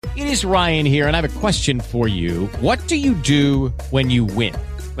It is Ryan here, and I have a question for you. What do you do when you win?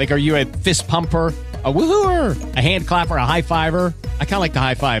 Like, are you a fist pumper, a woohooer, a hand clapper, a high fiver? I kind of like the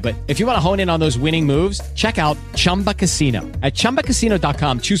high five, but if you want to hone in on those winning moves, check out Chumba Casino. At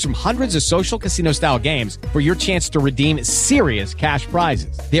ChumbaCasino.com, choose from hundreds of social casino-style games for your chance to redeem serious cash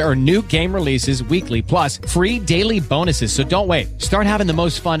prizes. There are new game releases weekly, plus free daily bonuses. So don't wait. Start having the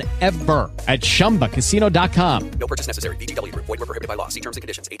most fun ever at ChumbaCasino.com. No purchase necessary. VGW. Void where prohibited by law. See terms and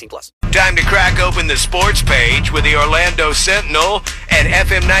conditions. 18+. Time to crack open the sports page with the Orlando Sentinel and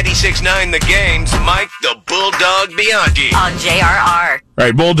FM 96.9 The Game's Mike the Bulldog Bianchi. On JRR. All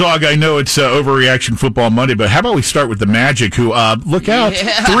right, Bulldog, I know it's Overreaction Football Monday, but how about we start with the Magic, who, look out,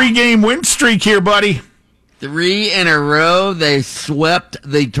 3-game win streak here, buddy. 3 in a row. They swept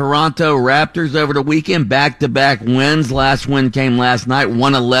the Toronto Raptors over the weekend. Back-to-back wins. Last win came last night,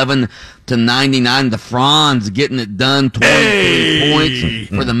 111-99. The Franz getting it done, 23 points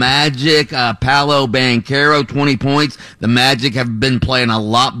for the Magic. Paolo Banchero, 20 points. The Magic have been playing a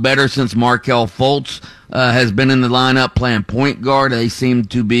lot better since Markelle Fultz has been in the lineup playing point guard. They seem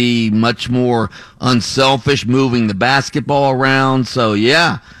to be much more unselfish, moving the basketball around. So,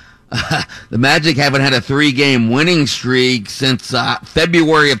 yeah. The Magic haven't had a 3-game winning streak since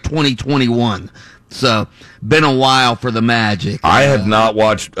February of 2021. So, been a while for the Magic. I have not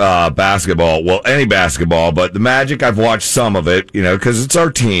watched basketball, well, any basketball, but the Magic, I've watched some of it, you know, because it's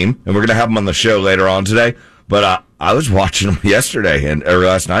our team, and we're going to have them on the show later on today. But I was watching them yesterday or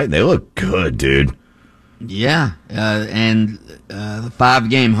last night, and they look good, dude. Yeah, and the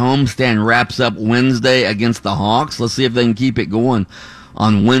 5-game homestand wraps up Wednesday against the Hawks. Let's see if they can keep it going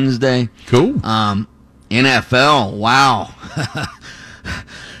on Wednesday. Cool. NFL, wow.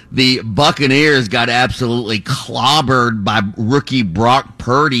 The Buccaneers got absolutely clobbered by rookie Brock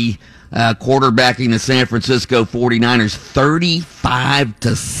Purdy, quarterbacking the San Francisco 49ers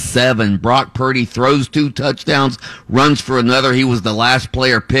 35-7. Brock Purdy throws 2 touchdowns, runs for another. He was the last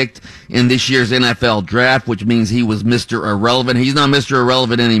player picked in this year's NFL draft, which means he was Mr. Irrelevant. He's not Mr.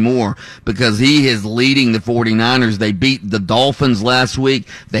 Irrelevant anymore because he is leading the 49ers. They beat the Dolphins last week.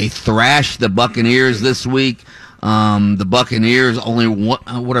 They thrashed the Buccaneers this week. The Buccaneers only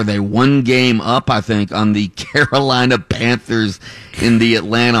one game up, I think, on the Carolina Panthers in the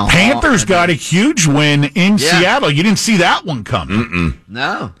Atlanta Panthers got a huge win in Seattle. You didn't see that one coming.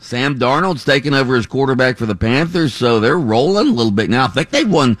 No. Sam Darnold's taking over as quarterback for the Panthers, so they're rolling a little bit now. I think they've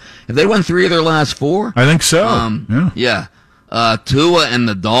won 3 of their last 4? I think so. Yeah. Tua and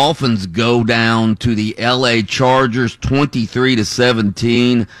the Dolphins go down to the LA Chargers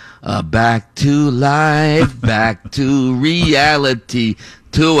 23-17. Back to life, back to reality.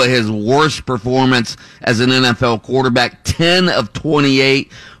 Tua, his worst performance as an NFL quarterback, 10 of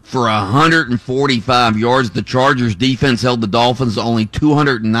 28 for 145 yards. The Chargers defense held the Dolphins to only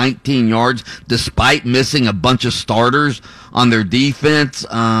 219 yards, despite missing a bunch of starters on their defense.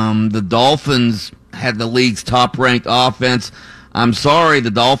 The Dolphins had the league's top-ranked offense. I'm sorry,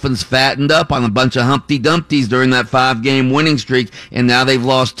 the Dolphins fattened up on a bunch of Humpty Dumptys during that 5-game winning streak, and now they've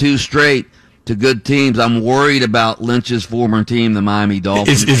lost 2 straight to good teams. I'm worried about Lynch's former team, the Miami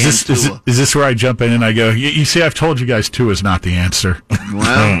Dolphins. Is this where I jump in and I go, you see, I've told you guys Tua is not the answer.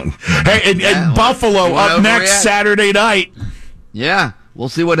 Well, hey, and Buffalo up next Saturday night. Yeah. We'll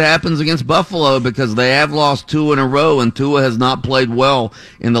see what happens against Buffalo because they have lost 2 in a row, and Tua has not played well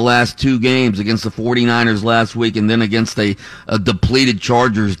in the last 2 games against the 49ers last week and then against a depleted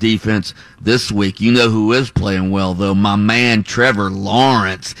Chargers defense this week. You know who is playing well, though? My man Trevor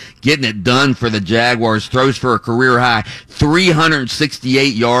Lawrence getting it done for the Jaguars. Throws for a career-high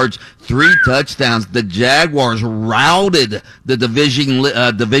 368 yards, 3 touchdowns. The Jaguars routed the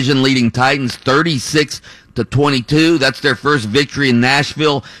division-leading Titans 36-22. That's their first victory in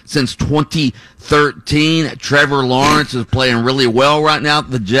Nashville since 2013. Trevor Lawrence is playing really well right now.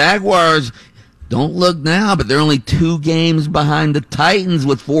 The Jaguars, don't look now, but they're only 2 games behind the Titans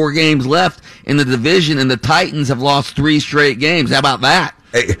with 4 games left in the division, and the Titans have lost 3 straight games. How about that?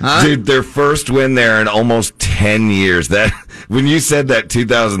 Hey, dude, their first win there in almost 10 years. That when you said that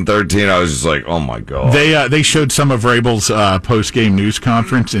 2013, I was just like, oh my god. They showed some of Vrabel's post-game news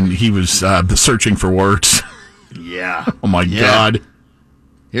conference, and he was searching for words. Yeah. Oh my god.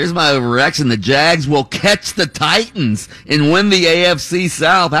 Here's my overreaction. The Jags will catch the Titans and win the AFC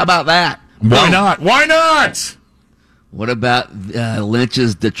South. How about that? Why not? Why not? What about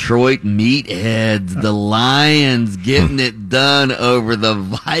Lynch's Detroit Meatheads, the Lions getting it done over the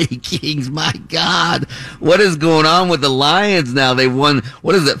Vikings? My God, what is going on with the Lions now? They won,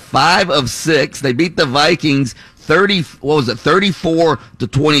 5 of 6. They beat the Vikings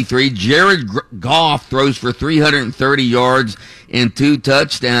 34-23. Jared Goff throws for 330 yards and 2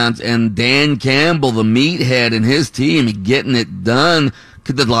 touchdowns. And Dan Campbell, the meathead, and his team getting it done.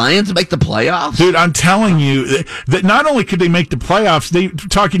 Could the Lions make the playoffs? Dude, I'm telling you that not only could they make the playoffs, they were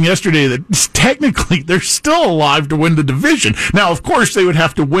talking yesterday that technically they're still alive to win the division. Now, of course, they would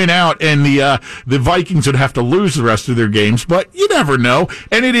have to win out, and the Vikings would have to lose the rest of their games, but you never know.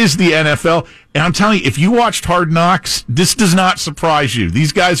 And it is the NFL. And I'm telling you, if you watched Hard Knocks, this does not surprise you.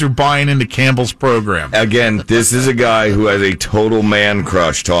 These guys are buying into Campbell's program. Again, this is a guy who has a total man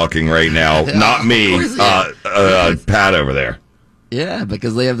crush talking right now. Not me, Pat over there. Yeah,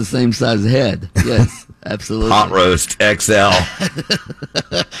 because they have the same size head. Yes, absolutely. Hot Roast XL.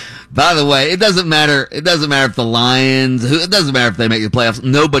 By the way, it doesn't matter. It doesn't matter if the Lions. It doesn't matter if they make the playoffs.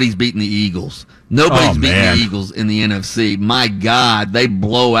 Nobody's beating the Eagles. Nobody's beating the Eagles in the NFC. My God, they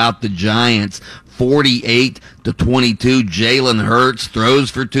blow out the Giants 48-22. Jalen Hurts throws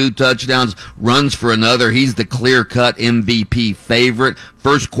for 2 touchdowns, runs for another. He's the clear-cut MVP favorite.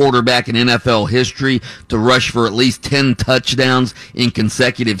 First quarterback in NFL history to rush for at least 10 touchdowns in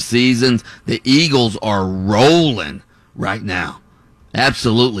consecutive seasons. The Eagles are rolling right now.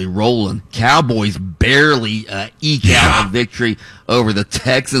 Absolutely rolling. Cowboys barely eke out a victory over the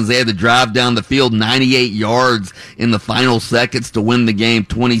Texans. They had to drive down the field 98 yards in the final seconds to win the game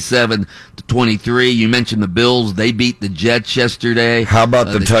 27-23. You mentioned the Bills. They beat the Jets yesterday. How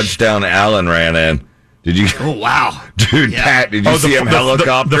about the touchdown Allen ran in? Did you? Oh, wow. Dude, yeah. Pat, did you see him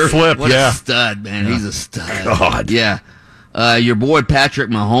helicopter? The flip, what a stud, man. Yeah. He's a stud. God. Yeah. Your boy Patrick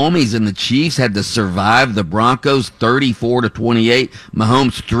Mahomes and the Chiefs had to survive the Broncos 34-28.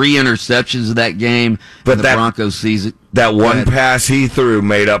 Mahomes 3 interceptions of that game. But the Broncos season. That one pass he threw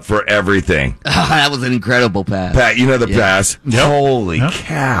made up for everything. That was an incredible pass. Pat, you know the pass. Yep. Holy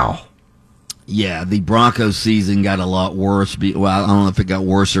cow. Yeah, the Broncos season got a lot worse. Well, I don't know if it got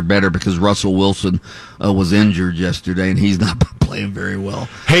worse or better because Russell Wilson was injured yesterday, and he's not playing very well.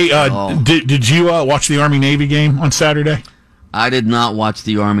 Hey, did you watch the Army-Navy game on Saturday? I did not watch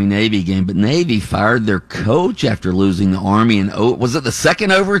the Army-Navy game, but Navy fired their coach after losing the Army in was it the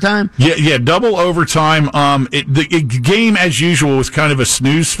second overtime? Yeah, double overtime. The game, as usual, was kind of a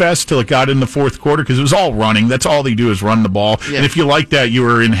snooze fest till it got in the fourth quarter because it was all running. That's all they do is run the ball. Yeah. And if you like that, you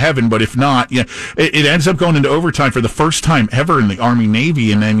were in heaven. But if not, it ends up going into overtime for the first time ever in the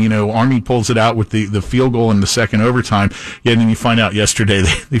Army-Navy. And then, Army pulls it out with the field goal in the second overtime. Yeah, and then you find out yesterday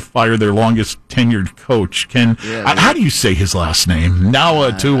they fired their longest tenured coach. Ken, how do you say his last name?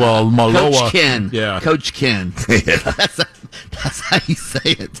 Maloa. Coach Ken. Yeah. Coach Ken. That's how you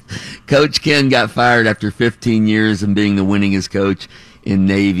say it. Coach Ken got fired after 15 years and being the winningest coach in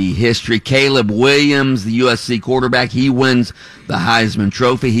Navy history. Caleb Williams, the USC quarterback, he wins the Heisman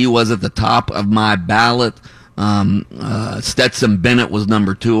Trophy. He was at the top of my ballot. Stetson Bennett was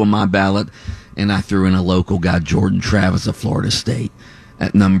number 2 on my ballot, and I threw in a local guy, Jordan Travis of Florida State,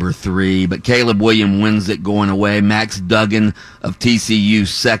 at number 3. But Caleb Williams wins it going away. Max Duggan of TCU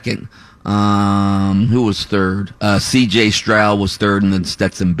second. Who was third? C.J. Stroud was third, and then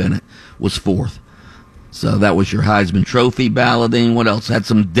Stetson Bennett was fourth. So that was your Heisman Trophy balloting. What else? Had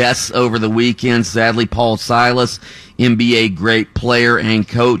some deaths over the weekend. Sadly, Paul Silas, NBA great player and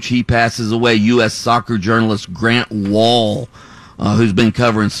coach, he passes away. U.S. soccer journalist Grant Wall, who's been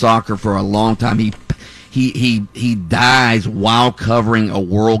covering soccer for a long time, he dies while covering a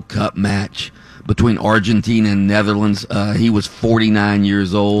World Cup match between Argentina and Netherlands. He was 49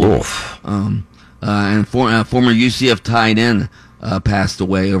 years old. And former UCF tight end passed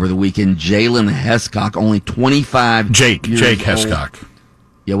away over the weekend. Jalen Hescock, only 25 Jake years Hescock. Old.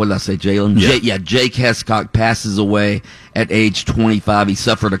 Yeah, what did I say, Jalen? Yeah. Jake Hescock passes away at age 25. He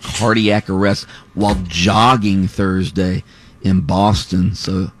suffered a cardiac arrest while jogging Thursday in Boston.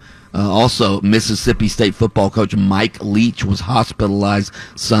 So, also, Mississippi State football coach Mike Leach was hospitalized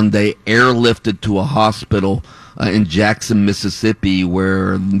Sunday, airlifted to a hospital in Jackson, Mississippi,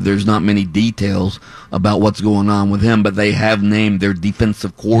 where there's not many details about what's going on with him, but they have named their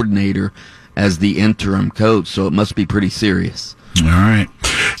defensive coordinator as the interim coach, so it must be pretty serious. All right.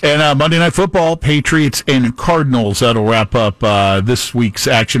 And Monday Night Football, Patriots and Cardinals. That'll wrap up this week's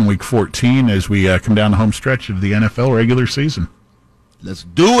action, Week 14, as we come down the home stretch of the NFL regular season. Let's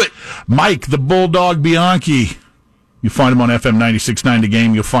do it. Mike, the Bulldog Bianchi. You find him on FM 96.9 The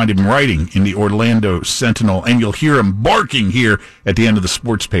Game. You'll find him writing in the Orlando Sentinel, and you'll hear him barking here at the end of the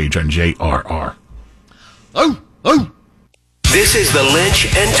sports page on JRR. Oh. This is the Lynch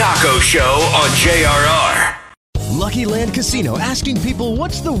and Taco Show on JRR. Lucky Land Casino, asking people,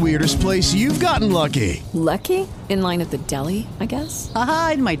 what's the weirdest place you've gotten lucky? Lucky? In line at the deli, I guess?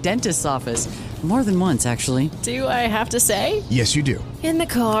 Aha, in my dentist's office. More than once, actually. Do I have to say? Yes, you do. In the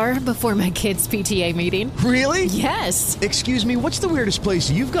car before my kids' PTA meeting. Really? Yes. Excuse me, what's the weirdest place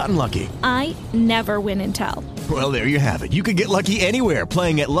you've gotten lucky? I never win and tell. Well, there you have it. You can get lucky anywhere,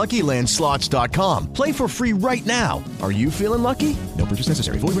 playing at LuckyLandSlots.com. Play for free right now. Are you feeling lucky? No purchase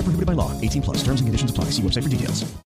necessary. Void where prohibited by law. 18+. Terms and conditions apply. See website for details.